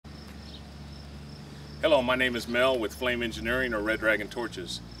Hello, my name is Mel with Flame Engineering or Red Dragon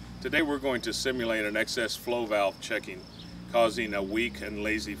Torches. Today we're going to simulate an excess flow valve checking causing a weak and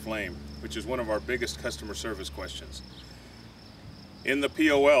lazy flame, which is one of our biggest customer service questions. In the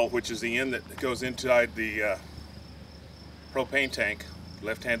P.O.L, which is the end that goes inside the propane tank,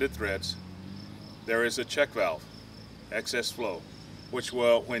 left-handed threads, there is a check valve, excess flow, which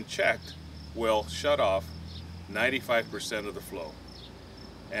will, when checked, will shut off 95% of the flow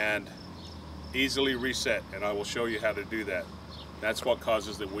and easily reset, and I will show you how to do that. That's what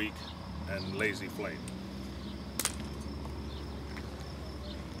causes the weak and lazy flame.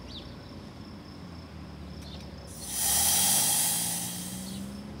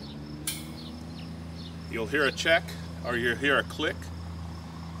 You'll hear a check, or you'll hear a click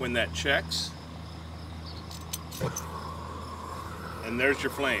when that checks, and there's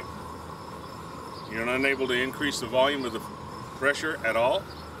your flame. You're unable to increase the volume of the pressure at all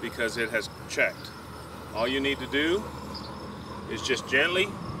because it has checked. All you need to do is just gently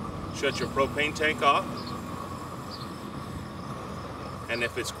shut your propane tank off, and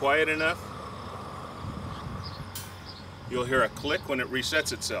if it's quiet enough, you'll hear a click when it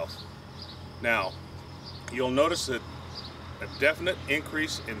resets itself. Now, you'll notice a definite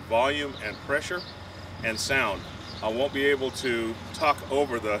increase in volume and pressure and sound. I won't be able to talk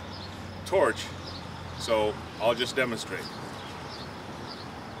over the torch, so I'll just demonstrate.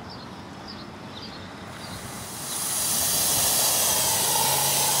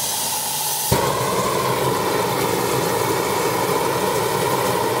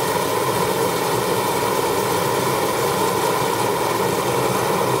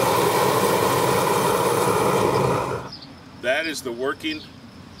 That is the working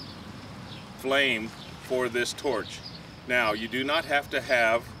flame for this torch. Now, you do not have to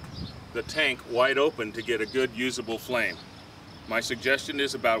have the tank wide open to get a good usable flame. My suggestion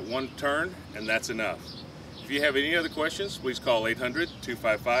is about one turn, and that's enough. If you have any other questions, please call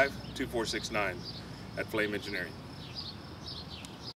 800-255-2469 at Flame Engineering.